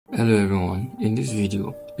Hello everyone, in this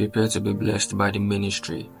video, prepare to be blessed by the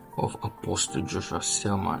ministry of Apostle Joshua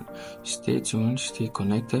Selman. Stay tuned, stay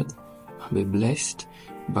connected, and be blessed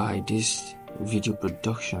by this video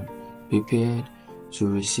production. Prepared to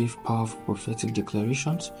receive powerful prophetic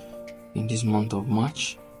declarations in this month of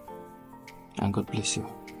March, and God bless you.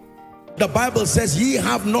 The Bible says, ye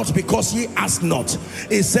have not because ye ask not.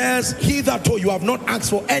 It says, hitherto you have not asked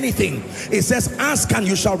for anything. It says, ask and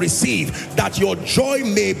you shall receive, that your joy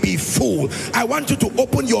may be full. I want you to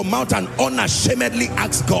open your mouth and unashamedly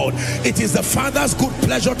ask God. It is the Father's good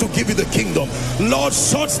pleasure to give you the kingdom. Lord,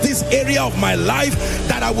 search this area of my life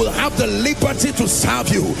that I will have the liberty to serve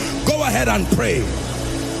you. Go ahead and pray.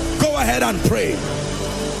 Go ahead and pray.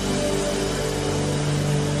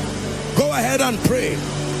 Go ahead and pray.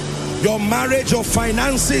 Your marriage, your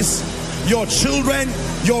finances, your children,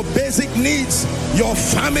 your basic needs, your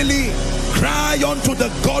family, cry unto the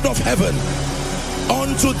God of heaven.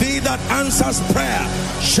 Unto thee that answers prayer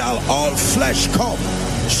shall all flesh come.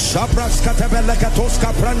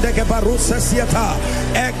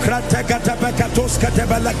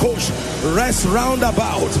 Rest round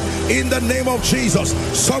about in the name of Jesus.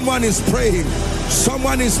 Someone is praying.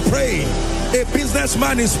 Someone is praying. A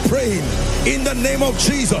businessman is praying in the name of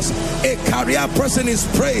Jesus. A career person is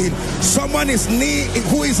praying. Someone is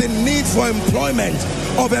who is in need for employment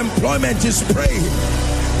is praying.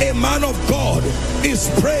 A man of God is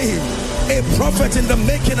praying. A prophet in the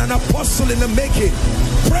making, an apostle in the making.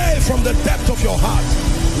 Pray from the depth of your heart.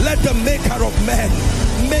 Let the maker of men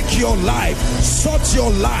make your life, sort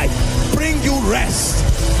your life, bring you rest.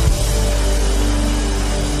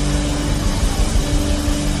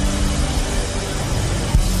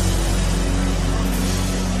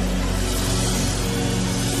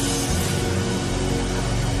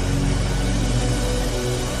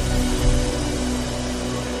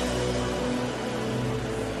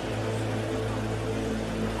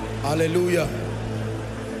 Hallelujah.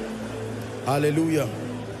 Hallelujah.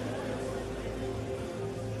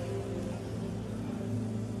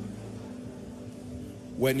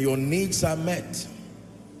 When your needs are met,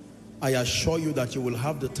 I assure you that you will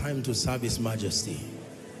have the time to serve His Majesty.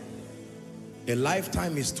 A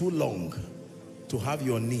lifetime is too long to have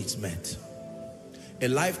your needs met. A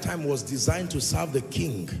lifetime was designed to serve the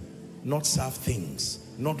King, not serve things,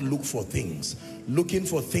 not look for things. Looking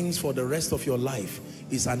for things for the rest of your life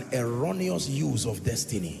is an erroneous use of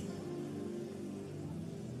destiny.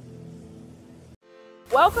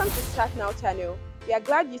 Welcome to StartNOW Channel. We are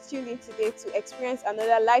glad you tuned in today to experience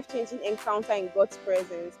another life-changing encounter in God's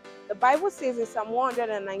presence. The Bible says in Psalm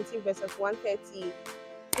 119 verses 130,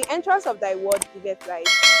 the entrance of thy word giveth life.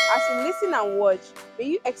 As you listen and watch, may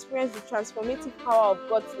you experience the transformative power of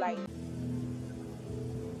God's light.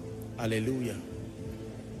 Hallelujah.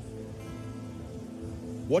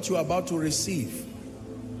 What you are about to receive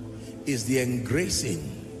is the engracing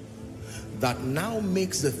that now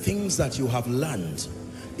makes the things that you have learned.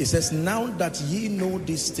 It says, now that ye know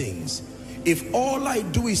these things. If all I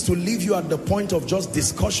do is to leave you at the point of just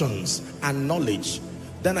discussions and knowledge,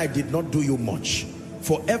 then I did not do you much.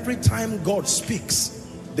 For every time God speaks,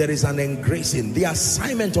 there is an engracing. The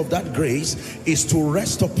assignment of that grace is to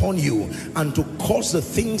rest upon you and to cause the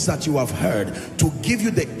things that you have heard to give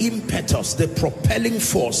you the impetus, the propelling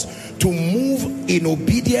force to move in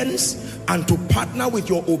obedience and to partner with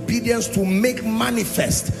your obedience to make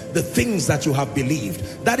manifest the things that you have believed.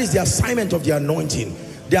 That is the assignment of the anointing.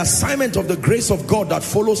 The assignment of the grace of God that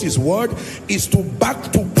follows His word is to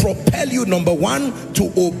propel you, number one, to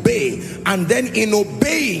obey, and then in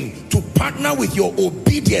obeying to partner with your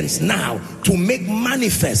obedience now to make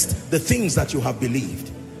manifest the things that you have believed.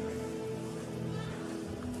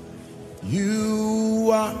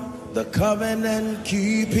 You are the covenant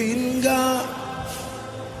keeping God.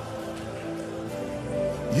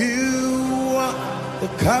 You are the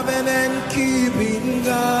covenant keeping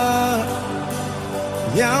God.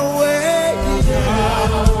 Yahweh,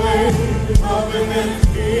 Yahweh, covenant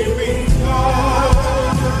keeping God.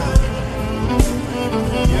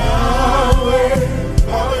 Yahweh,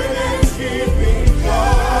 covenant keeping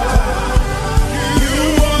God. You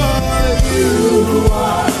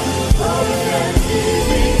are covenant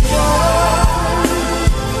keeping God.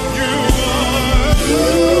 You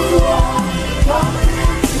are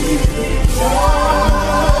covenant keeping God.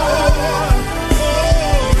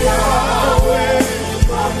 Yahweh,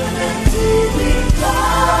 covenant keeping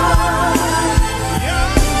God.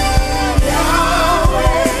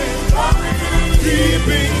 Yahweh, covenant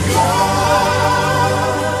keeping God.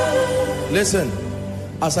 Listen,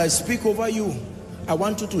 as I speak over you, I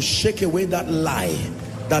want you to shake away that lie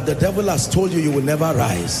that the devil has told you you will never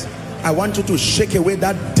rise. I want you to shake away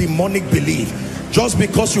that demonic belief. Just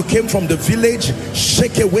because you came from the village,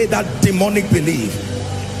 shake away that demonic belief.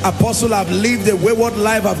 Apostle, I've lived a wayward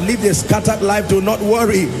life, I've lived a scattered life. Do not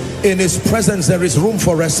worry. In his presence there is room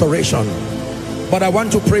for restoration. But I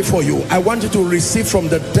want to pray for you. I want you to receive from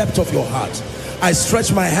the depth of your heart. I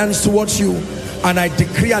stretch my hands towards you and I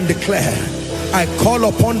decree and declare, I call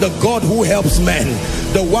upon the God who helps men,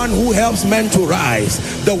 the one who helps men to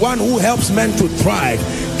rise, the one who helps men to thrive.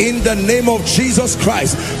 In the name of Jesus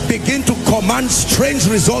Christ, begin to command strange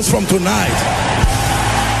results from tonight.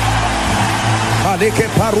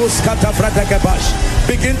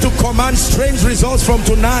 Begin to command strange results from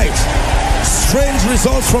tonight. Strange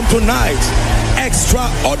results from tonight.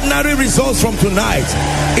 Extraordinary results from tonight.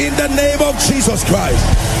 In the name of Jesus Christ.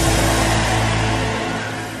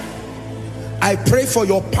 I pray for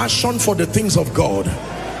your passion for the things of God,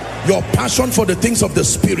 your passion for the things of the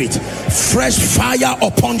Spirit. Fresh fire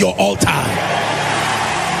upon your altar.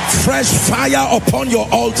 Fresh fire upon your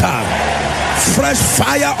altar. Fresh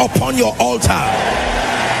fire upon your altar.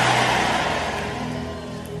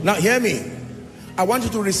 Now hear me. I want you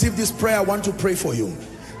to receive this prayer. I want to pray for you.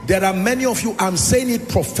 There are many of you, I'm saying it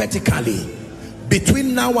prophetically,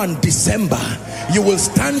 between now and December, you will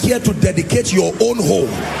stand here to dedicate your own home.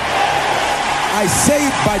 I say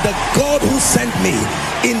it by the God who sent me,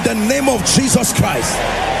 in the name of Jesus Christ.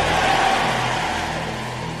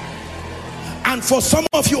 And for some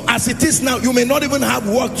of you, as it is now, you may not even have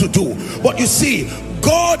work to do. But you see,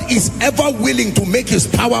 God is ever willing to make his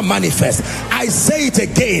power manifest. I say it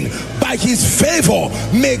again, by his favor,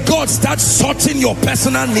 may God start sorting your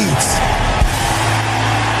personal needs.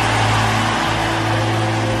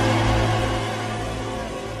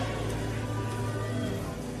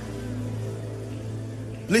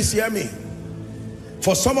 Please hear me.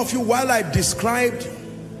 For some of you, while I described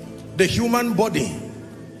the human body,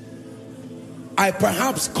 I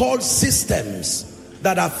perhaps called systems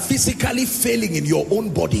that are physically failing in your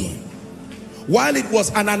own body. While it was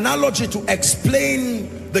an analogy to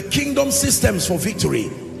explain the kingdom systems for victory,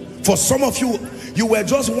 for some of you, you were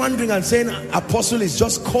just wondering and saying, Apostle is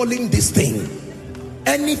just calling this thing.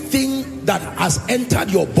 Anything that has entered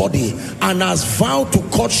your body and has vowed to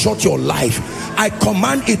cut short your life, I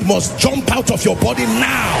command it must jump out of your body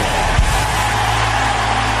now.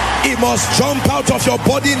 It must jump out of your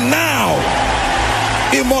body now.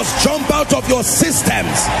 It must jump out of your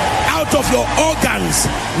systems, out of your organs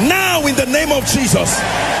now, in the name of Jesus.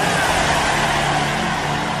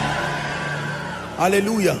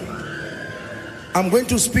 Hallelujah. I'm going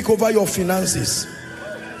to speak over your finances.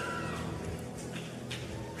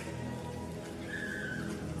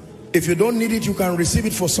 If you don't need it, you can receive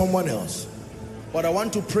it for someone else. But I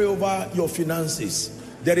want to pray over your finances.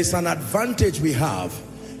 There is an advantage we have.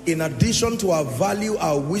 In addition to our value,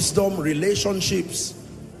 our wisdom, relationships,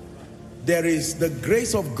 there is the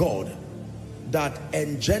grace of God that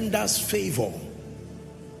engenders favor.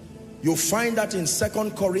 You find that in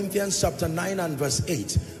 2 Corinthians chapter 9 and verse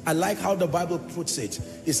 8. I like how the Bible puts it.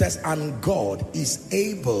 It says, and God is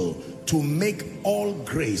able to make all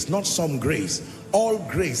grace, not some grace, all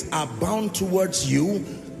grace abound towards you,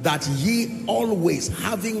 that ye always,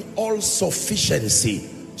 having all sufficiency.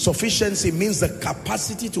 Sufficiency means the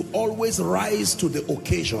capacity to always rise to the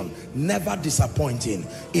occasion, never disappointing.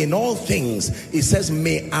 In all things, it says,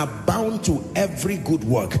 may abound to every good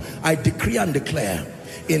work. I decree and declare,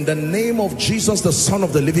 in the name of Jesus, the Son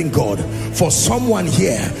of the living God, for someone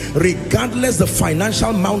here, regardless the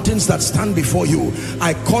financial mountains that stand before you,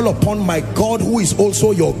 I call upon my God who is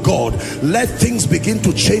also your God. Let things begin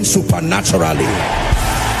to change supernaturally.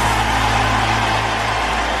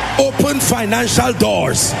 Open financial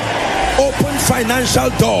doors. Open financial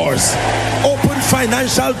doors. Open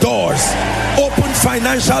financial doors. Open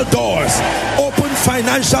financial doors. Open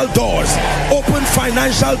financial doors. Open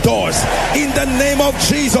financial doors in the name of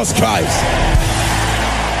Jesus Christ.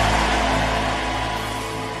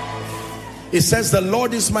 It says, the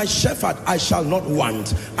Lord is my shepherd, I shall not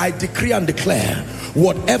want. I decree and declare,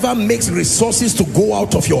 whatever makes resources to go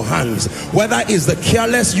out of your hands, whether it's the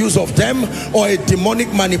careless use of them or a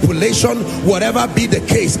demonic manipulation, whatever be the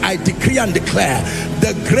case, I decree and declare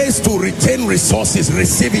the grace to retain resources.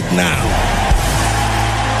 Receive it now.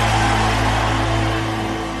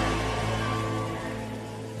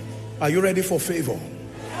 Are you ready for favor?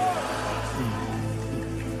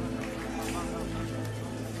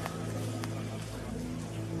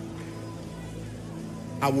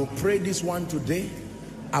 I will pray this one today.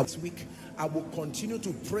 This week, I will continue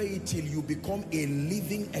to pray it till you become a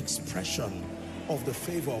living expression of the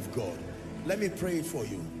favor of God. Let me pray it for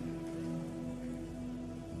you.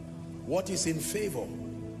 What is in favor?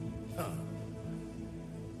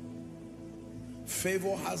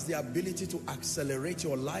 Favor has the ability to accelerate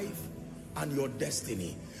your life and your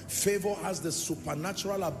destiny. Favor has the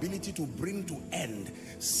supernatural ability to bring to end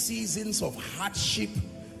seasons of hardship,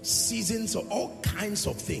 seasons of all kinds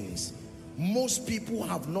of things. Most people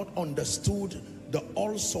have not understood the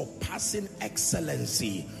all-surpassing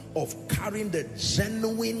excellency of carrying the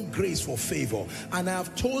genuine grace for favor. And I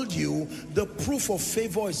have told you, the proof of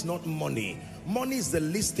favor is not money. Money is the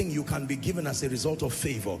least thing you can be given as a result of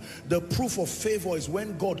favor. The proof of favor is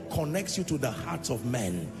when God connects you to the hearts of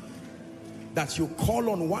men. That you call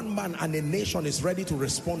on one man and a nation is ready to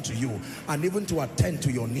respond to you and even to attend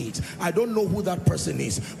to your needs. I don't know who that person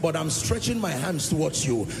is, but I'm stretching my hands towards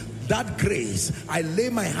you. That grace, I lay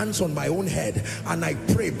my hands on my own head and I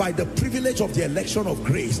pray, by the privilege of the election of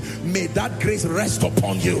grace, may that grace rest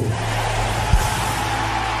upon you.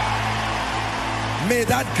 May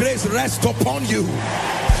that grace rest upon you.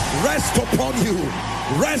 Rest upon you.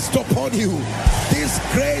 Rest upon you. This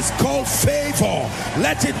grace called favor,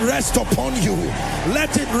 let it rest upon you.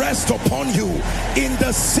 Let it rest upon you in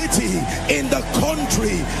the city, in the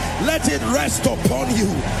country. Let it rest upon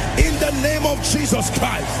you in the name of Jesus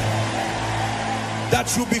Christ.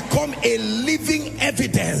 That you become a living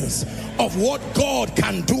evidence of what God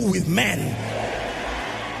can do with men.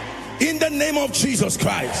 In the name of Jesus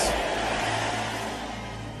Christ.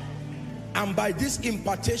 And by this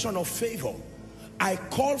impartation of favor, I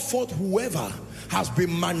call forth whoever has been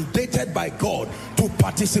mandated by God to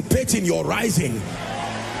participate in your rising.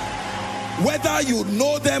 Whether you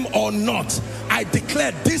know them or not, I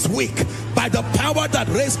declare this week, by the power that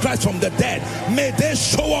raised Christ from the dead, may they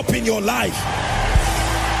show up in your life.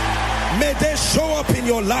 May they show up in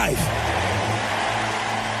your life.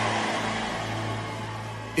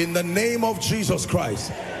 In the name of Jesus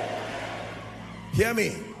Christ. Hear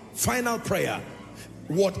me. Final prayer.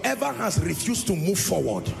 Whatever has refused to move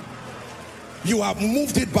forward, you have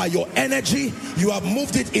moved it by your energy, you have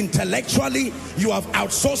moved it intellectually, you have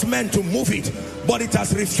outsourced men to move it, but it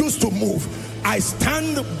has refused to move. I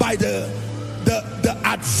stand by the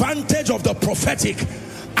advantage of the prophetic.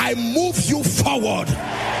 I move you forward.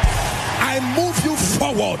 I move you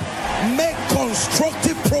forward. Make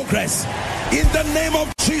constructive progress in the name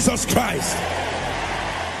of Jesus Christ.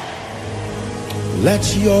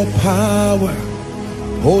 Let your power,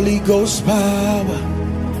 Holy Ghost power,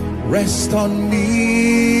 rest on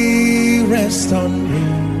me, rest on me.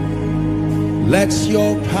 Let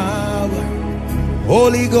your power,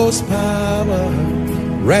 Holy Ghost power,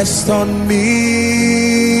 rest on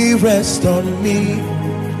me, rest on me.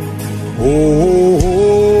 Oh,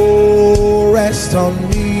 rest on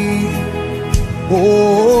me.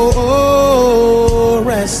 Oh,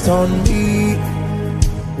 rest on me.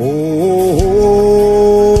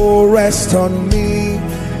 Oh, rest on me.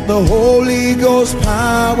 The Holy Ghost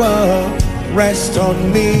power rest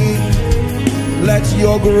on me. Let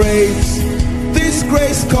your grace, this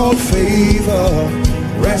grace called favor,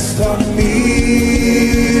 rest on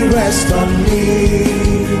me, rest on me.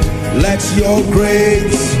 Let your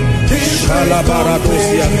grace, this grace called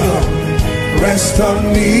favor, rest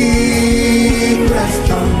on me,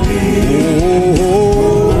 rest on me.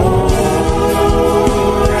 Oh,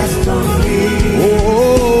 rest on me.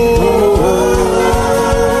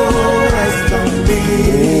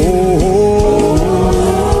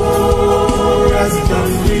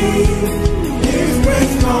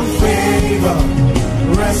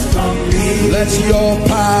 Let your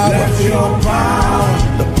power,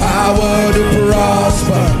 the power to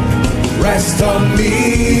prosper, rest on me,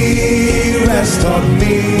 rest on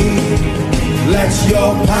me. Let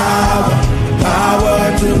your power,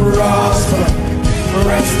 power to prosper,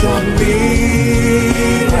 rest on me,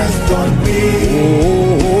 rest on me.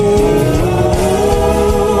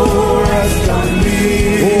 Oh, rest on me.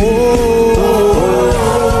 Oh,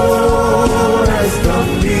 rest on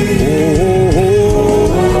me.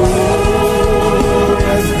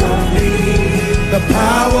 The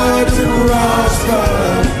power to prosper,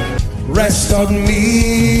 rest on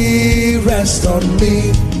me, rest on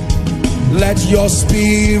me. Let your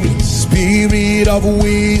spirit, spirit of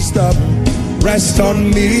wisdom, rest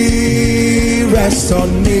on me, rest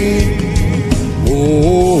on me.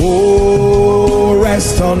 Oh,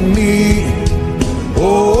 rest on me.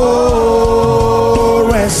 Oh,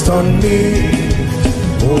 rest on me.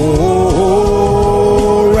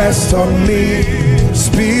 Oh, rest on me.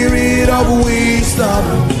 Spirit of wisdom,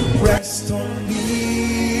 rest on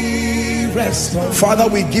me, rest on me. Father,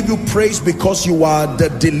 we give you praise because you are the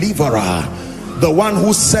deliverer, the one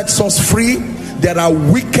who sets us free, There are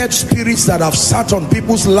wicked spirits that have sat on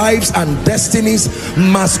people's lives and destinies,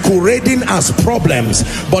 masquerading as problems.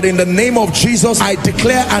 But in the name of Jesus, I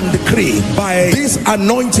declare and decree, by this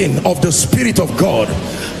anointing of the Spirit of God,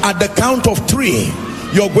 at the count of 3,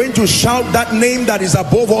 you're going to shout that name that is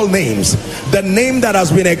above all names, the name that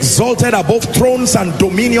has been exalted above thrones and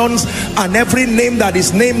dominions, and every name that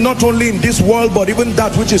is named not only in this world but even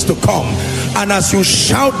that which is to come. And as you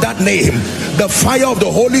shout that name, the fire of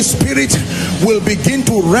the Holy Spirit will begin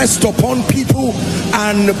to rest upon people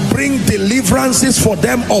and bring deliverances for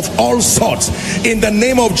them of all sorts. In the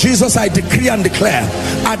name of Jesus, I decree and declare,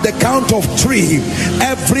 at the count of 3,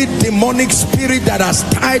 every demonic spirit that has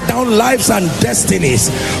tied down lives and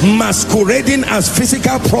destinies, masquerading as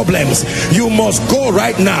physical problems, you must go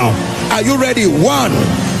right now. Are you ready? 1,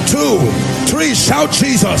 2, 3. Shout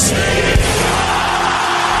Jesus.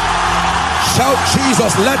 Shout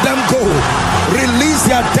Jesus. Let them go. Release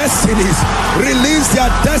their destinies. Release their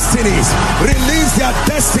destinies. Release their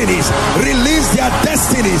destinies. Release their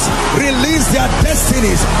destinies. Release their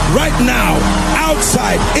destinies right now.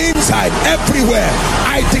 Outside, inside, everywhere.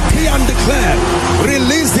 I decree and declare,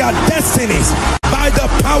 release their destinies by the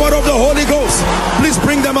power of the Holy Ghost. Please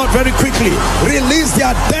bring them out very quickly. Release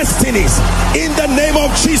their destinies in the name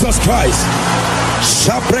of Jesus Christ.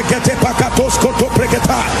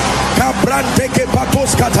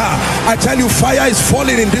 I tell you, fire is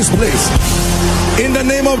falling in this place. In the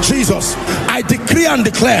name of Jesus, I decree and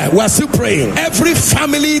declare, we are still praying, every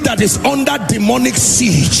family that is under demonic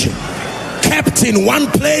siege, kept in one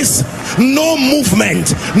place, no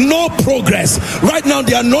movement, no progress. Right now,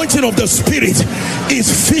 the anointing of the Spirit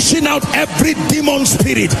is fishing out every demon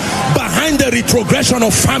spirit behind the retrogression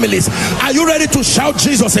of families. Are you ready to shout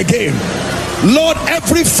Jesus again? Lord,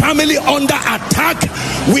 every family under attack,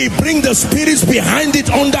 we bring the spirits behind it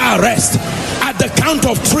under arrest. At the count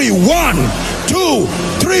of 3, 1, 2,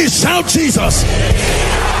 3, shout Jesus.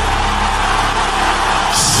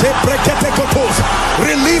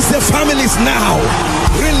 Release the families now.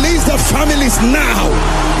 Release the families now.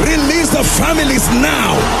 Release the families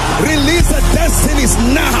now. Release the destinies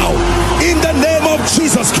now. In the name of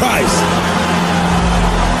Jesus Christ.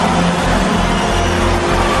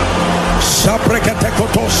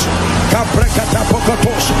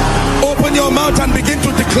 Open your mouth and begin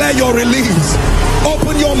to declare your release.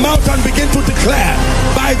 Open your mouth and begin to declare,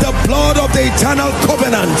 by the blood of the eternal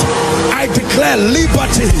covenant, I declare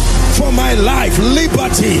liberty for my life,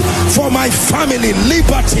 liberty for my family,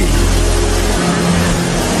 liberty.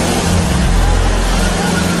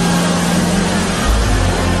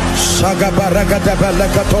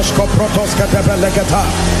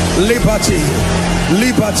 Liberty,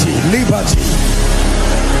 liberty, liberty.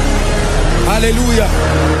 Hallelujah,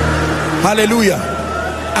 hallelujah.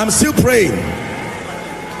 I'm still praying.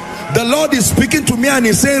 The Lord is speaking to me and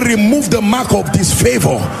he's saying, remove the mark of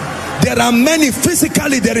disfavor. There are many,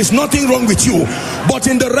 physically there is nothing wrong with you, but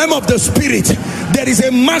in the realm of the spirit there is a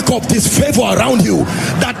mark of disfavor around you,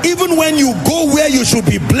 that even when you go where you should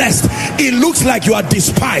be blessed, it looks like you are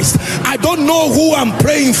despised. I don't know who I'm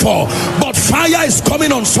praying for, but fire is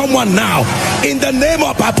coming on someone now in the name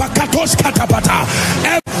of Apakatos Katapata.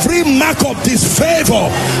 Every mark of disfavor,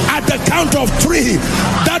 at the count of 3,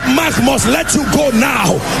 that mark must let you go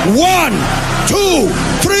now. 1, 2,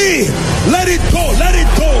 3. Let it go, let it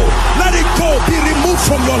go, let it go. Be removed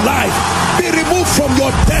from your life, be removed from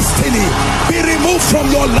your destiny, be removed from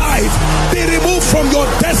your life, be removed from your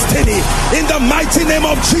destiny in the mighty name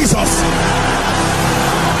of Jesus.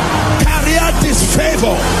 Career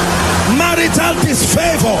disfavor, marital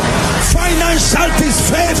disfavor, financial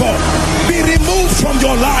disfavor, be removed from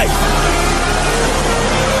your life.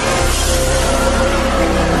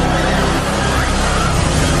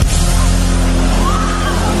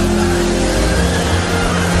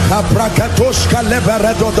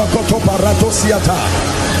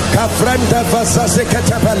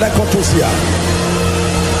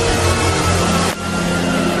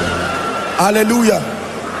 Hallelujah.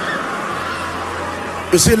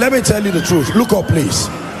 You see, let me tell you the truth. Look up, please.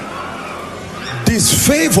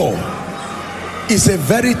 Disfavor is a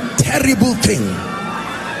very terrible thing.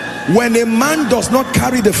 When a man does not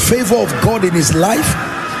carry the favor of God in his life,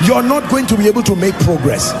 you're not going to be able to make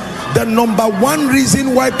progress. The number one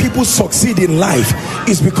reason why people succeed in life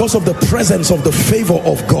is because of the presence of the favor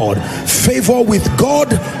of God. Favor with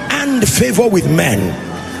God and favor with men.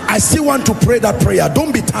 I still want to pray that prayer.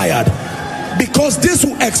 Don't be tired, because this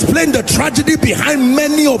will explain the tragedy behind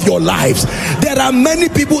many of your lives. There are many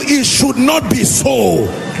people, it should not be so.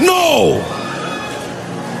 No.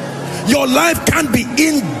 Your life can't be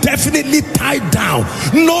indefinitely tied down.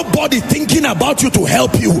 Nobody thinking about you to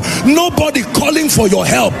help you. Nobody calling for your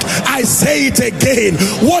help. I say it again.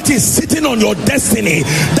 What is sitting on your destiny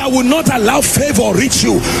that will not allow favor reach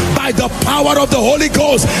you, by the power of the Holy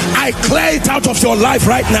Ghost, I clear it out of your life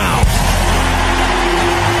right now.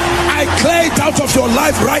 I clear it out of your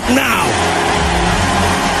life right now.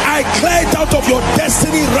 I clear it out of your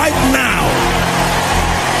destiny right now.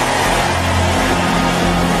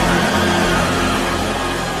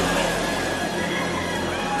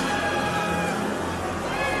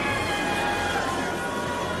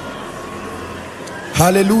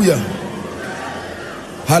 Hallelujah.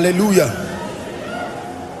 Hallelujah.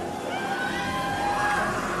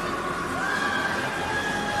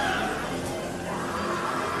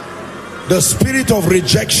 The spirit of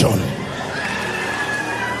rejection.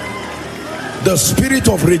 The spirit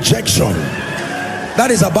of rejection. That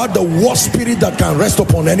is about the worst spirit that can rest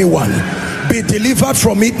upon anyone. Be delivered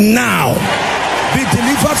from it now. Be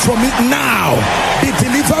delivered from it now. Be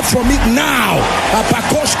delivered from it now.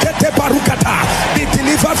 Be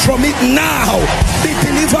delivered from it now. Be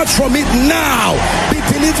delivered from it now. Be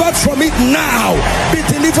delivered from it now. Be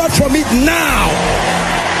delivered from it now.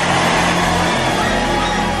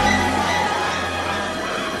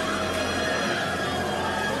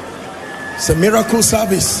 It's a miracle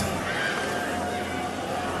service.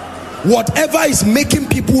 Whatever is making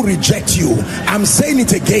people reject you, I'm saying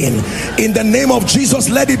it again, in the name of Jesus,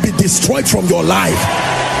 let it be destroyed from your life.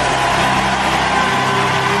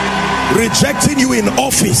 Rejecting you in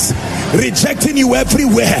office, rejecting you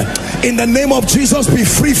everywhere, in the name of Jesus, be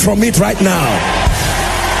free from it right now.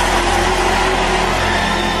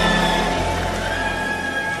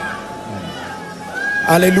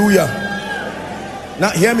 Hallelujah. Now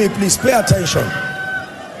hear me, please pay attention.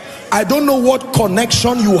 I don't know what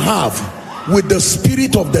connection you have with the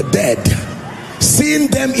spirit of the dead, seeing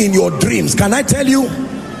them in your dreams. Can I tell you,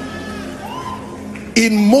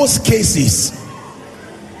 in most cases,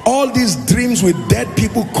 all these dreams with dead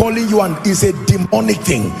people calling you and is a demonic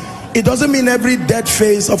thing. It doesn't mean every dead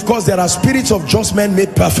face. Of course, there are spirits of just men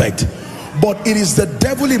made perfect, but it is the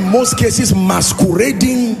devil in most cases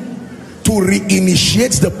masquerading to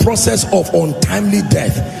reinitiate the process of untimely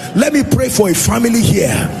death. Let me pray for a family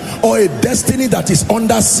here, or a destiny that is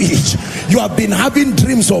under siege. You have been having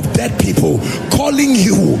dreams of dead people calling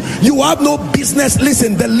you. You have no business.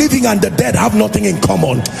 Listen, the living and the dead have nothing in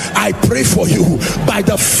common. I pray for you by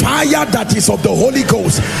the fire that is of the Holy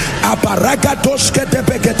Ghost.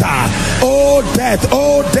 Oh death,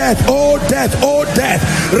 oh death, oh death, oh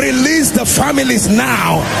death, release the families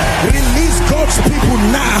now. Release God's people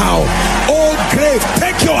now. Oh grave,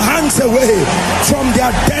 take your hands away from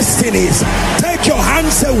their destinies. Take your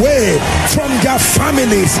hands away from their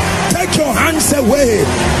families. Take your hands away.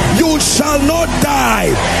 You shall not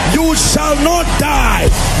die. You shall not die.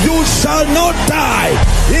 You shall not die.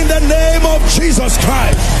 In the name of Jesus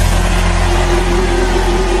Christ.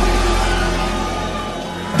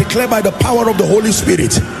 Declare by the power of the Holy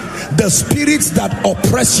Spirit, the spirits that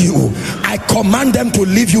oppress you, I command them to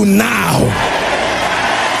leave you now.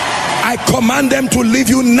 I command them to leave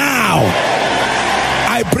you now.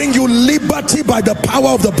 I bring you liberty by the power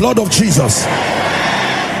of the blood of Jesus.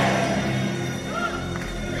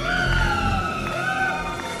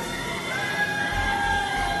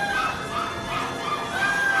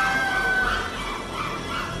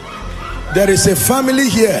 There is a family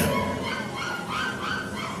here.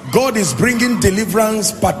 God is bringing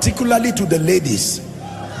deliverance, particularly to the ladies.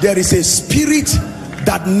 There is a spirit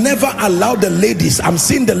that never allowed the ladies, I'm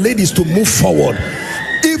seeing the ladies, to move forward.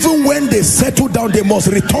 Even when they settle down, they must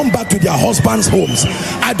return back to their husbands' homes.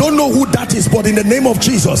 I don't know who that is, but in the name of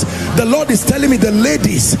Jesus, the Lord is telling me the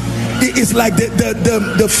ladies, it is like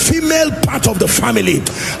the female part of the family.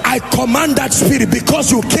 I command that spirit,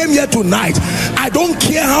 because you came here tonight. I don't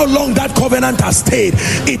care how long that covenant has stayed.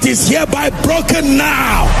 It is hereby broken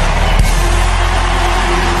now.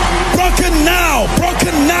 Broken now.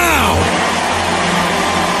 Broken now.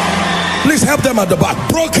 Please help them at the back.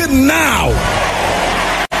 Broken now.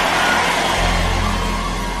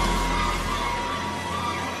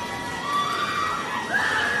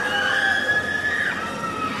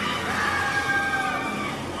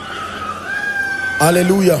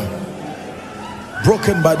 Hallelujah.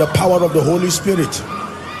 Broken by the power of the Holy Spirit.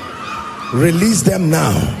 Release them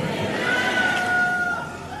now.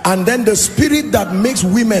 And then the spirit that makes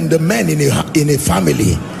women the men in a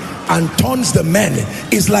family and turns the men,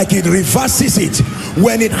 is like it reverses it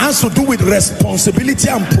when it has to do with responsibility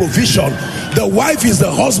and provision. The wife is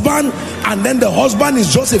the husband, and then the husband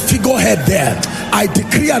is just a figurehead there. I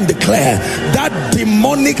decree and declare that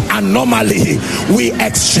demonic anomaly, we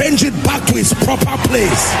exchange it back to its proper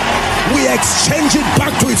place. We exchange it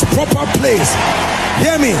back to its proper place.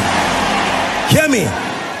 Hear me. Hear me.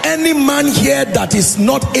 Any man here that is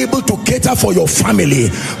not able to cater for your family,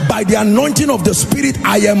 by the anointing of the Spirit,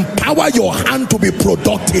 I empower your hand to be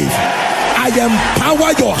productive. I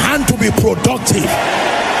empower your hand to be productive.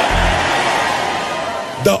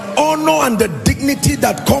 The honor and the dignity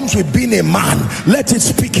that comes with being a man, let it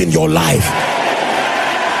speak in your life.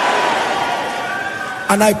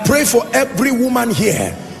 And I pray for every woman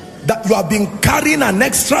here that you have been carrying an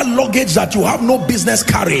extra luggage that you have no business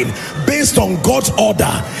carrying, based on God's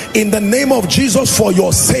order. In the name of Jesus, for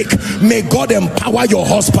your sake, may God empower your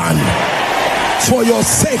husband. For your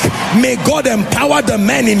sake, may God empower the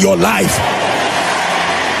men in your life.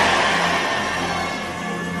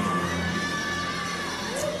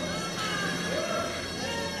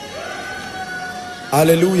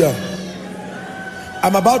 Hallelujah.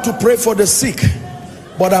 I'm about to pray for the sick,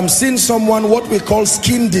 but I'm seeing someone, what we call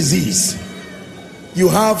skin disease. You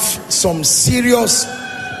have some serious,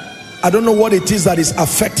 I don't know what it is that is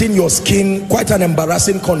affecting your skin, quite an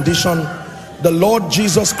embarrassing condition. The Lord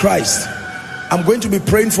Jesus Christ, I'm going to be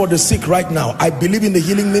praying for the sick right now. I believe in the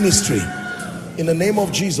healing ministry. In the name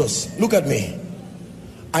of Jesus, look at me.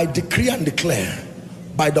 I decree and declare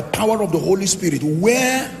by the power of the Holy Spirit,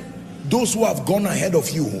 where those who have gone ahead of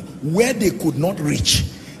you, where they could not reach,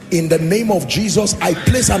 in the name of Jesus, I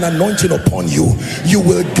place an anointing upon you. You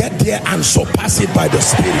will get there and surpass it by the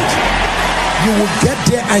Spirit. You will get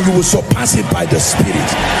there and you will surpass it by the Spirit.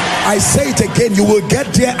 I say it again, you will get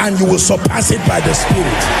there and you will surpass it by the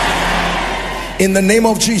Spirit. In the name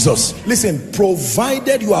of Jesus. Listen,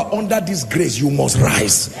 provided you are under this grace, you must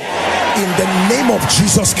rise. In the name of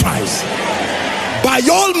Jesus Christ. By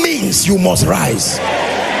all means, you must rise.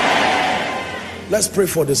 Let's pray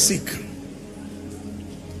for the sick.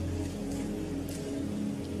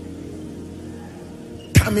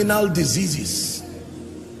 Terminal diseases.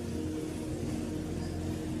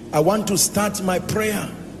 I want to start my prayer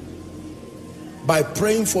by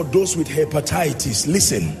praying for those with hepatitis.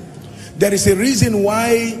 Listen, there is a reason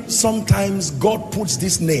why sometimes God puts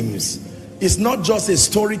these names. It's not just a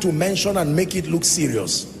story to mention and make it look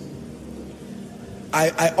serious.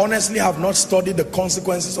 I honestly have not studied the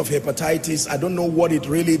consequences of hepatitis. I don't know what it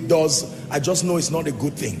really does. I just know it's not a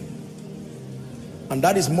good thing. And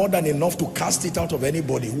that is more than enough to cast it out of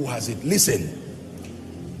anybody who has it. Listen,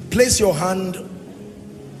 place your hand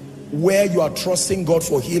where you are trusting God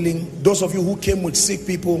for healing. Those of you who came with sick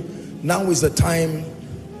people, now is the time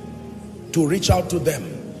to reach out to them.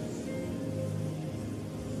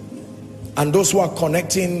 And those who are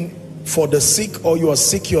connecting for the sick, or you are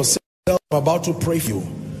sick yourself, I'm about to pray for you.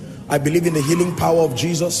 I believe in the healing power of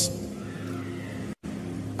Jesus.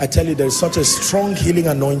 I tell you, there is such a strong healing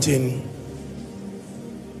anointing.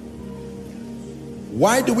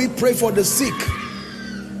 Why do we pray for the sick?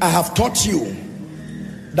 I have taught you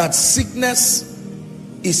that sickness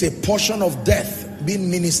is a portion of death being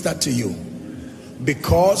ministered to you,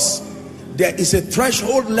 because there is a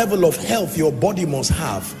threshold level of health your body must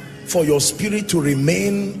have for your spirit to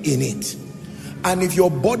remain in it. And if your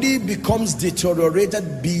body becomes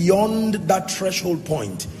deteriorated beyond that threshold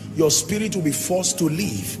point, your spirit will be forced to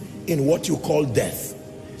live in what you call death.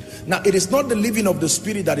 Now, it is not the living of the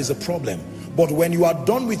spirit that is a problem, but when you are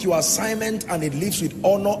done with your assignment and it lives with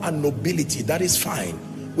honor and nobility, that is fine.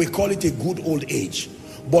 We call it a good old age.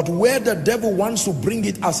 But where the devil wants to bring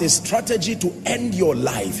it as a strategy to end your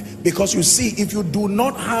life, because you see, if you do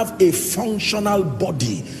not have a functional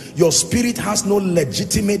body, your spirit has no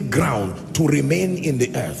legitimate ground to remain in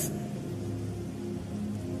the earth.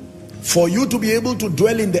 For you to be able to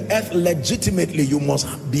dwell in the earth legitimately, you must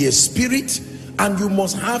be a spirit, and you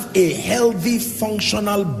must have a healthy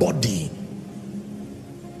functional body.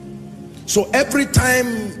 So every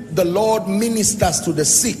time the Lord ministers to the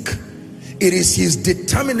sick, it is his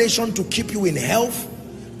determination to keep you in health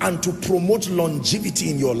and to promote longevity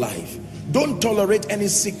in your life. Don't tolerate any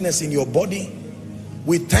sickness in your body.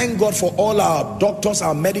 We thank God for all our doctors,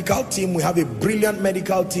 our medical team. We have a brilliant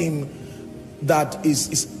medical team that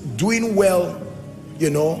is doing well, you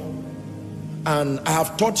know. And I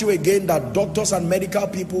have taught you again that doctors and medical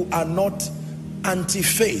people are not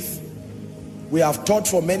anti-faith. We have taught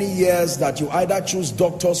for many years that you either choose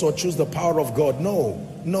doctors or choose the power of God. No,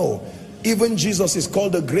 no. Even Jesus is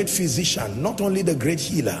called the great physician, not only the great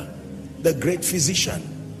healer, the great physician.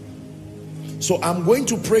 So I'm going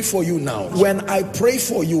to pray for you now. When I pray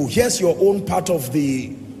for you, here's your own part of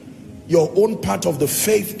the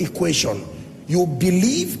faith equation. You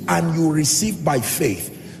believe and you receive by faith.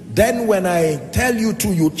 Then when I tell you to,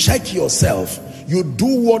 you check yourself. You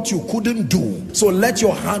do what you couldn't do. So let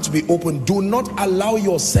your heart be open. Do not allow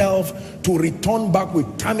yourself to return back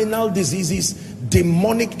with terminal diseases,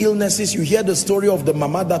 demonic illnesses. You hear the story of the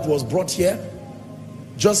mama that was brought here.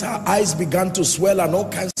 Just her eyes began to swell and all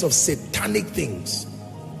kinds of satanic things.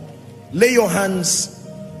 Lay your hands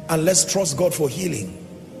and let's trust God for healing.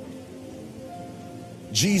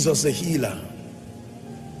 Jesus the healer.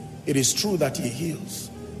 It is true that he heals.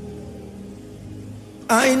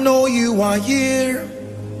 I know you are here,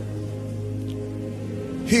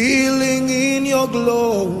 healing in your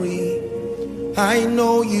glory. I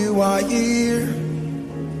know you are here,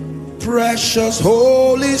 precious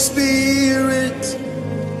Holy Spirit.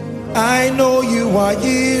 I know you are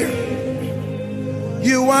here.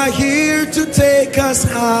 You are here to take us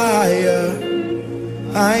higher.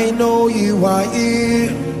 I know you are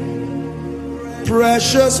here,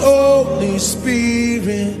 precious Holy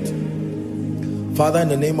Spirit. Father, in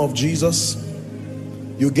the name of Jesus,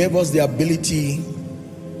 you gave us the ability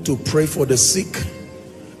to pray for the sick,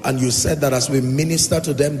 and you said that as we minister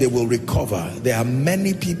to them, they will recover. There are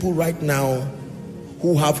many people right now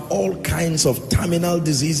who have all kinds of terminal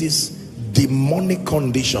diseases, demonic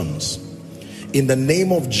conditions. In the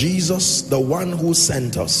name of Jesus, the one who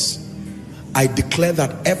sent us, I declare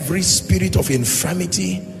that every spirit of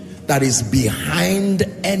infirmity that is behind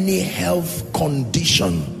any health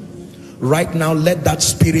condition, right now, let that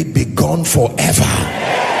spirit be gone forever.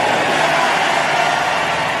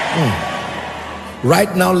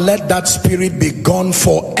 Right now, let that spirit be gone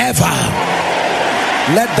forever.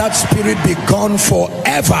 Let that spirit be gone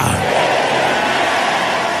forever.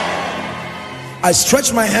 I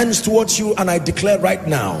stretch my hands towards you and I declare right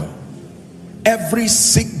now, every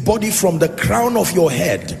sick body from the crown of your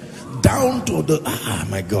head down to the,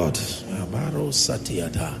 my God.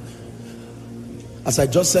 As I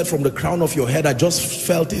just said, from the crown of your head, I just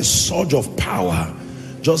felt a surge of power,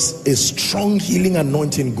 just a strong healing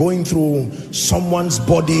anointing going through someone's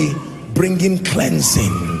body, bringing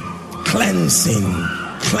cleansing, cleansing,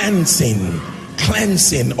 cleansing,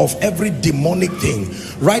 cleansing of every demonic thing.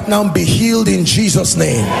 Right now, be healed in Jesus'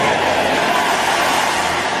 name.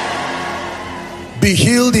 Be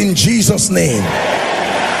healed in Jesus' name.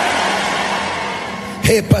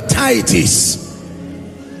 Hepatitis,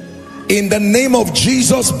 in the name of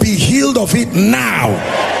Jesus, be healed of it now.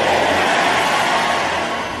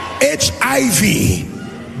 HIV,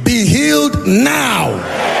 be healed now.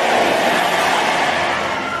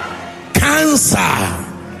 Cancer,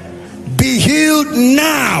 be healed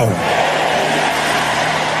now.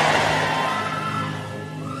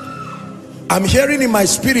 I'm hearing in my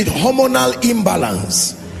spirit hormonal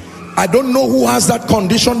imbalance. I don't know who has that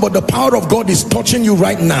condition, but the power of God is touching you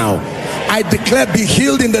right now. I declare, be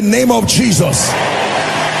healed in the name of Jesus.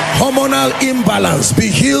 Hormonal imbalance, be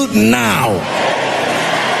healed now.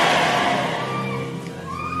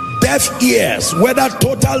 Deaf ears, whether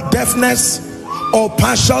total deafness or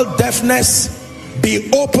partial deafness, be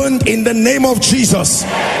opened in the name of Jesus.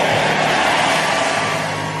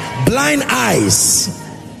 Blind eyes,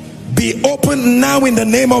 be opened now in the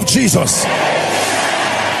name of Jesus.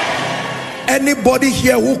 Anybody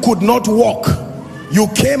here who could not walk, you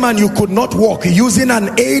came and you could not walk, using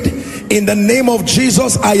an aid, in the name of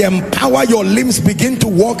Jesus, I empower your limbs, begin to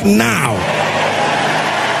walk now.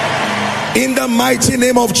 In the mighty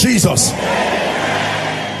name of Jesus.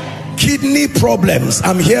 Kidney problems,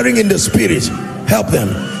 I'm hearing in the spirit, help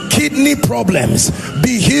them. Kidney problems,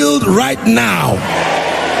 be healed right now.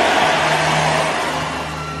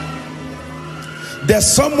 There's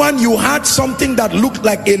someone, you had something that looked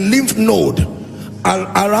like a lymph node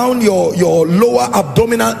around your lower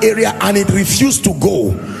abdominal area and it refused to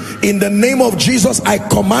go. In the name of Jesus, I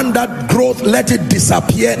command that growth, let it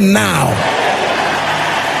disappear now.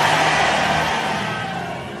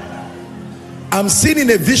 I'm seeing in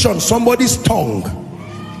a vision somebody's tongue.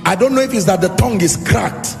 I don't know if it's that the tongue is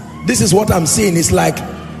cracked. This is what I'm seeing. It's like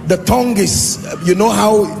the tongue is, you know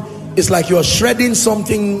how it's like you're shredding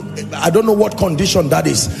something. I don't know what condition that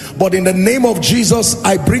is, but in the name of Jesus,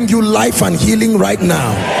 I bring you life and healing right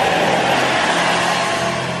now.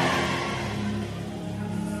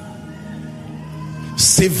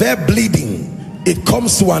 Severe bleeding, it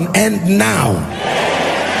comes to an end now.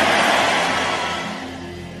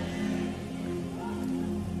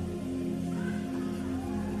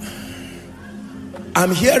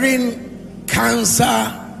 I'm hearing cancer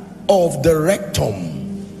of the rectum.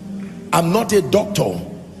 I'm not a doctor.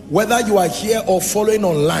 Whether you are here or following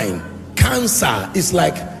online, cancer is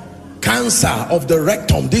like cancer of the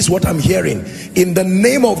rectum. This is what I'm hearing. In the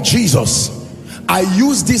name of Jesus, I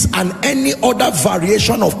use this and any other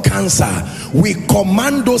variation of cancer. We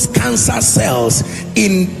command those cancer cells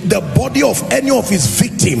in the body of any of his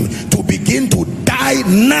victims to begin to die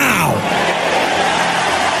now.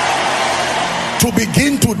 To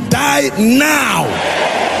begin to die now.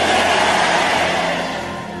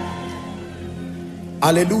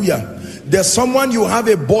 Hallelujah. There's someone, you have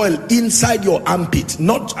a boil inside your armpit,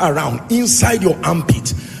 not around, inside your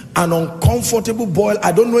armpit. An uncomfortable boil.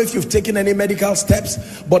 I don't know if you've taken any medical steps,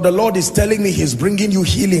 but the Lord is telling me he's bringing you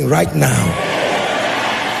healing right now.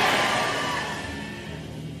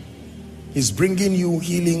 He's bringing you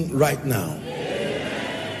healing right now.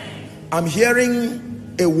 I'm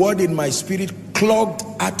hearing a word in my spirit, clogged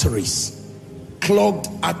arteries. Clogged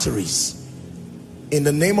arteries. In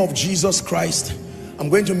the name of Jesus Christ, I'm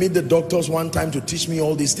going to meet the doctors one time to teach me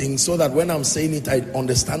all these things so that when I'm saying it, I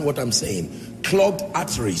understand what I'm saying. Clogged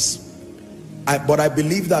arteries. But I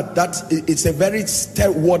believe that it's a very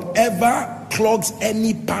whatever clogs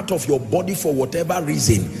any part of your body for whatever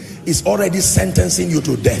reason is already sentencing you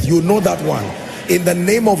to death. You know that one. In the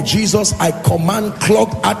name of Jesus, I command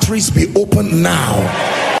clogged arteries be opened now.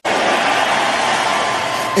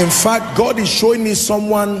 In fact, God is showing me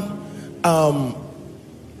someone,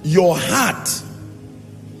 your heart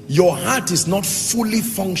is not fully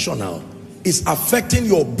functional. It's affecting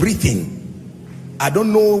your breathing. I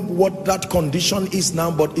don't know what that condition is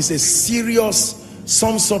now, but it's a serious,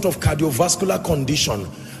 some sort of cardiovascular condition.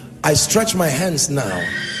 I stretch my hands now.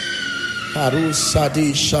 Every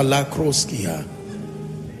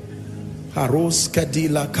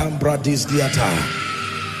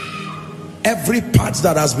part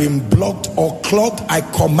that has been blocked or clogged, I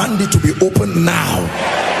command it to be opened now.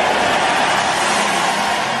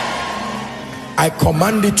 I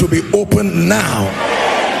command it to be opened now.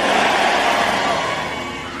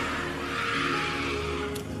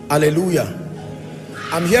 Hallelujah.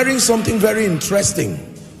 I'm hearing something very interesting.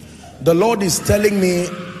 The Lord is telling me,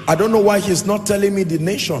 I don't know why he's not telling me the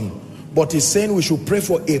nation, but he's saying we should pray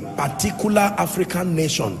for a particular African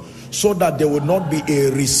nation so that there will not be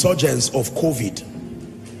a resurgence of COVID.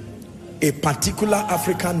 A particular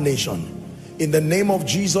African nation. In the name of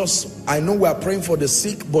Jesus, I know we are praying for the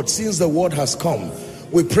sick, but since the word has come,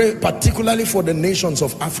 we pray particularly for the nations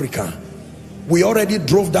of Africa. We already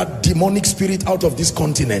drove that demonic spirit out of this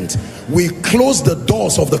continent. We close the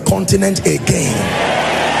doors of the continent again.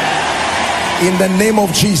 In the name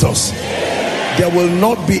of Jesus, there will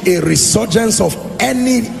not be a resurgence of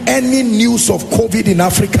any news of COVID in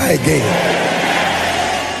Africa again.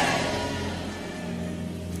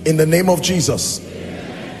 In the name of Jesus.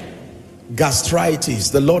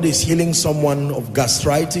 Gastritis. The Lord is healing someone of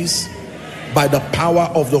gastritis by the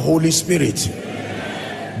power of the Holy Spirit.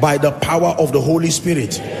 By the power of the Holy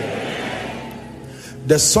Spirit.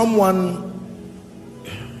 There's someone,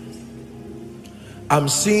 I'm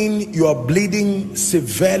seeing you are bleeding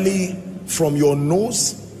severely from your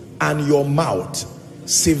nose and your mouth.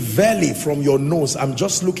 Severely from your nose. I'm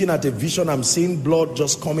just looking at a vision. I'm seeing blood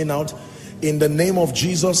just coming out. In the name of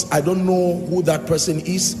Jesus, I don't know who that person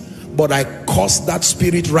is, but I curse that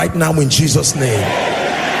spirit right now in Jesus' name.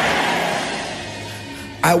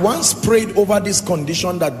 I once prayed over this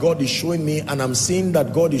condition that God is showing me, and I'm seeing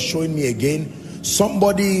that God is showing me again.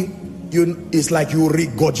 Somebody, it's like you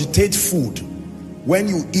regurgitate food. When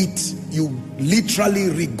you eat, you literally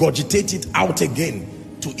regurgitate it out again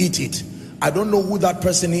to eat it. I don't know who that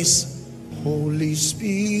person is. Holy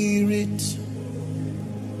Spirit,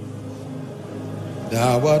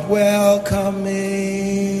 thou art welcome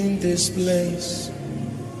in this place.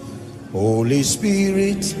 Holy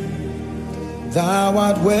Spirit, thou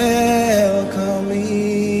art welcome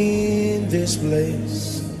in this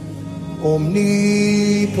place.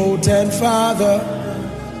 Omnipotent Father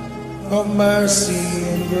of mercy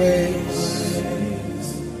and grace,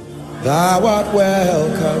 thou art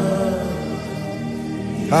welcome.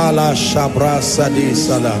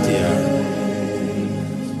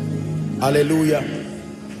 Hallelujah.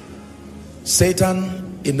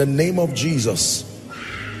 Satan, in the name of Jesus,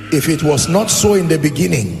 if it was not so in the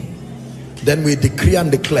beginning, then we decree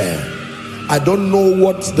and declare. I don't know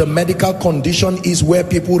what the medical condition is where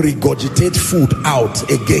people regurgitate food out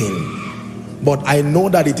again, but I know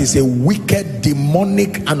that it is a wicked,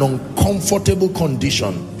 demonic and uncomfortable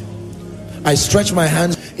condition. I stretch my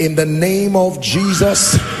hands in the name of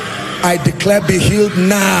Jesus. I declare, be healed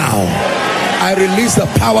now. I release the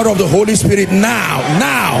power of the Holy Spirit now.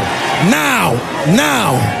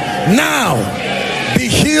 Be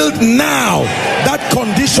healed now. That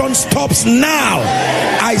condition stops now.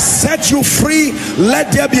 I set you free.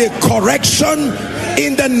 Let there be a correction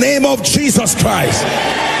in the name of Jesus Christ.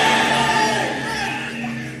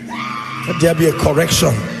 there be a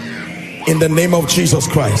correction in the name of Jesus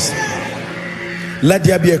Christ. Let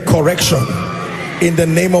there be a correction in the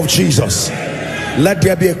name of Jesus. Let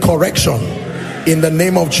there be a correction in the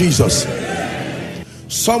name of Jesus.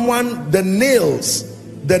 Someone, the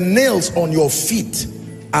nails on your feet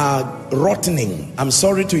are rottening. I'm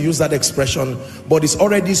sorry to use that expression, but it's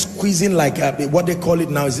already squeezing like what they call it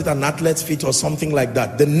now. Is it an athlete's feet or something like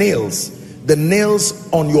that? The nails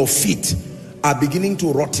on your feet are beginning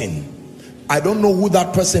to rotten. I don't know who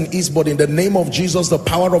that person is, but in the name of Jesus, the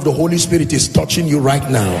power of the Holy Spirit is touching you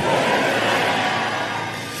right now.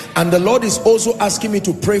 And the Lord is also asking me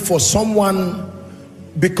to pray for someone,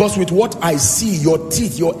 because with what I see, your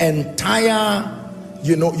teeth, your entire,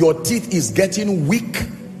 your teeth is getting weak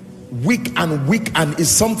and is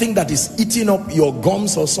something that is eating up your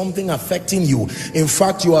gums or something affecting you. In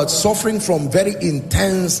fact, you are suffering from very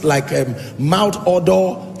intense mouth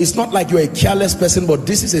odor. It's not like you're a careless person, but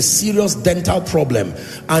this is a serious dental problem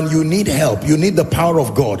and you need help. You need the power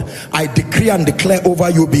of God. I decree and declare over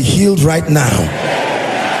you, be healed right now.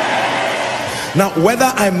 Now, whether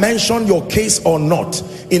I mention your case or not,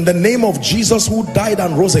 in the name of Jesus who died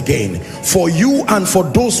and rose again, for you and for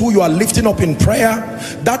those who you are lifting up in prayer,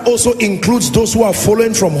 that also includes those who are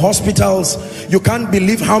following from hospitals. You can't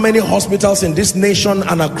believe how many hospitals in this nation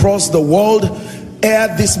and across the world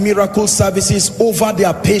air these miracle services over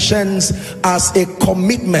their patients as a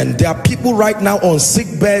commitment. There are people right now on sick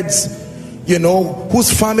beds,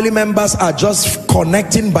 whose family members are just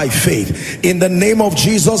connecting by faith. In the name of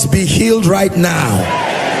Jesus, be healed right now.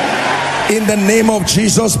 In the name of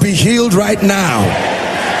Jesus, be healed right now.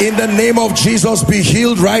 In the name of Jesus, be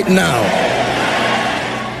healed right now.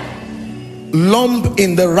 Lump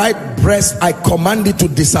in the right breast, I command it to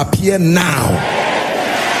disappear now.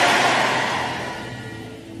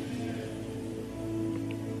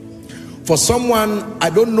 For someone, I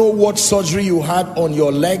don't know what surgery you had on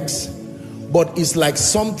your legs, but it's like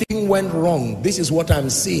something went wrong. This is what I'm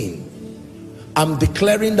seeing. I'm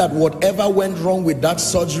declaring that whatever went wrong with that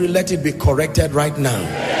surgery, let it be corrected right now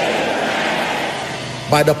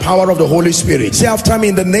by the power of the Holy Spirit. Say after me,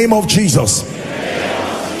 in the name of Jesus.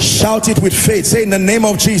 Shout it with faith. Say, in the name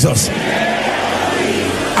of Jesus,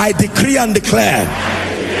 I decree and declare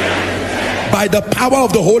by the power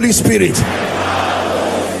of the Holy Spirit,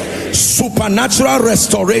 supernatural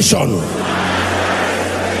restoration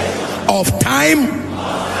of time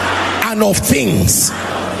and of things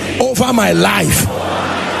over my life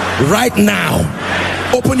right now.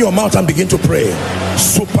 Open your mouth and begin to pray.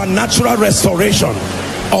 Supernatural restoration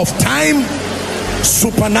of time,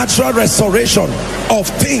 supernatural restoration of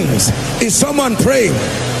things. Is someone praying?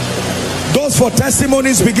 Those for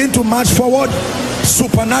testimonies, begin to march forward.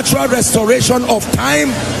 Supernatural restoration of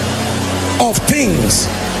time, of things.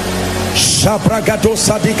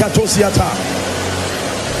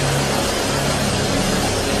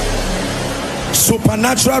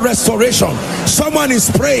 Supernatural restoration. Someone is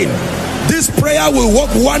praying. This prayer will work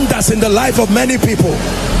wonders in the life of many people.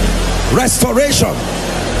 Restoration.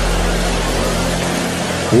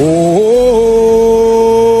 Oh,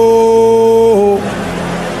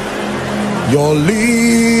 your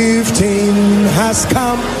lifting has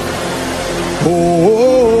come. Oh,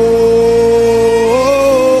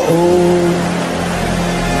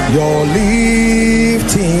 your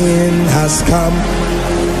lifting has come.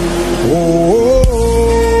 Oh,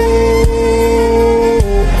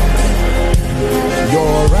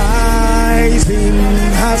 your rising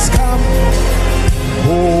has come.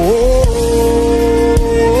 Oh,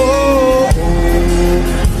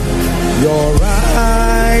 your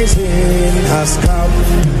rising has come.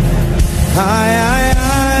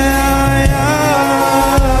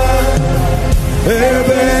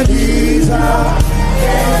 Ebenezer.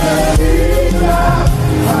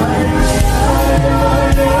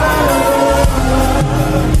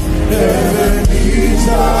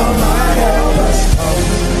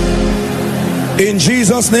 In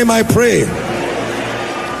Jesus' name I pray.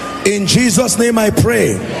 In Jesus' name I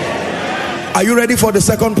pray. Are you ready for the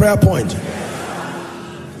second prayer point?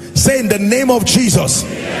 Say, in the name of Jesus,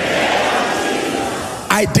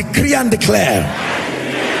 I decree and declare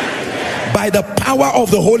by the power of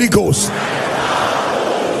the Holy Ghost,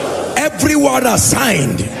 everyone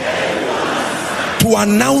assigned to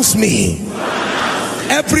announce me,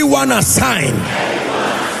 everyone assigned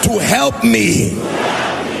to help me,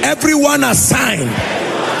 everyone assigned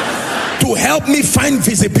to help me find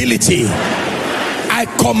visibility, I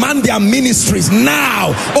command their ministries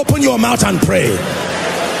now. Open your mouth and pray.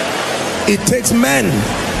 It takes men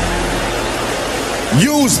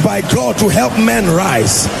used by God to help men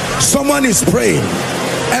rise. Someone is praying.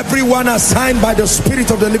 Everyone assigned by the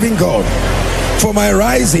Spirit of the living God for my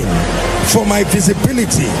rising, for my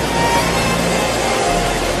visibility.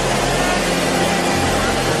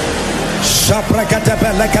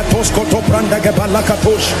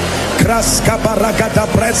 Kraska baragada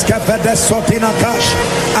breska vedesotina kash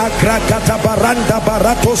agrakata baranda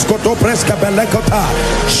baratos koto breska belekota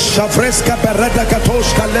shavreska bereda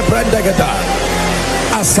katoshka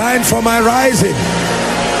lebrendegada. Assigned for my rising.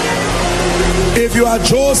 If you are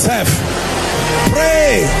Joseph,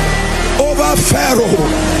 pray over Pharaoh,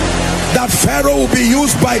 that Pharaoh will be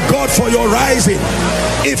used by God for your rising.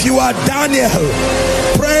 If you are Daniel,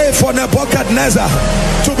 pray for Nebuchadnezzar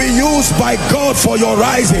to be used by God for your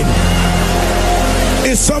rising.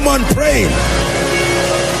 Is someone praying?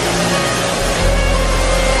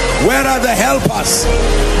 Where are the helpers?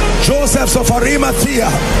 Josephs of Arimathea,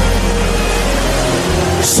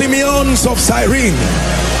 Simeons of Cyrene,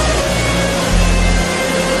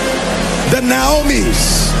 the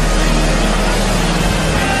Naomis.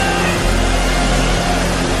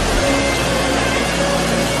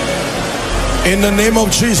 In the name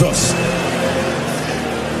of Jesus.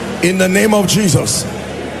 In the name of Jesus.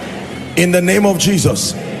 In the name of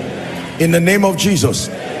Jesus. In the name of Jesus.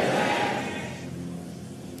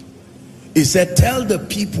 He said, tell the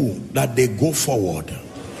people that they go forward.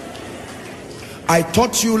 I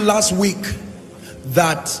taught you last week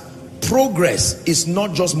that progress is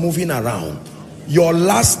not just moving around. Your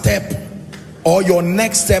last step or your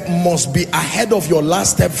next step must be ahead of your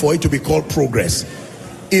last step for it to be called progress.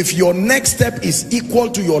 If your next step is equal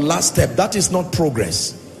to your last step, that is not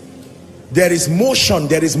progress. There is motion,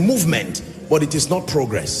 there is movement, but it is not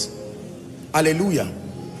progress. Hallelujah.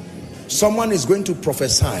 Someone is going to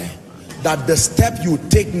prophesy that the step you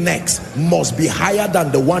take next must be higher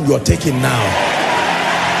than the one you're taking now.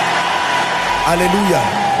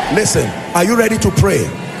 Hallelujah. Listen, are you ready to pray?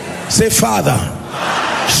 Say, Father.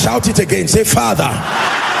 Shout it again. Say, Father,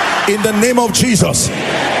 in the name of Jesus,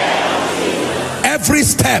 every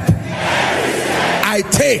step I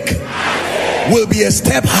take will be a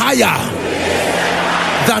step higher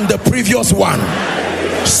than the previous one,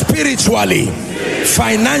 spiritually,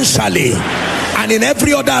 financially, and in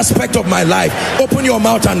every other aspect of my life. Open your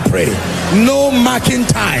mouth and pray. No marking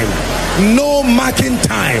time, no marking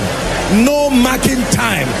time, no marking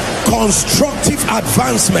time. Constructive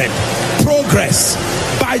advancement, progress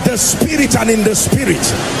by the Spirit and in the Spirit.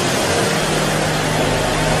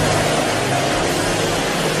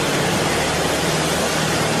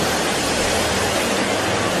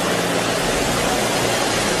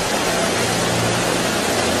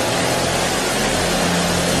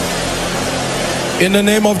 In the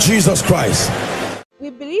name of Jesus Christ.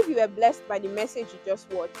 We believe you were blessed by the message you just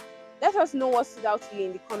watched. Let us know what stood out to you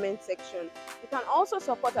in the comment section. You can also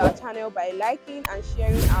support our channel by liking and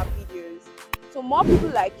sharing our videos, so more people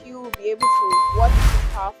like you will be able to watch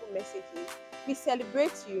these powerful messages. We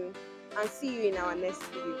celebrate you and see you in our next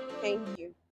video. Thank you.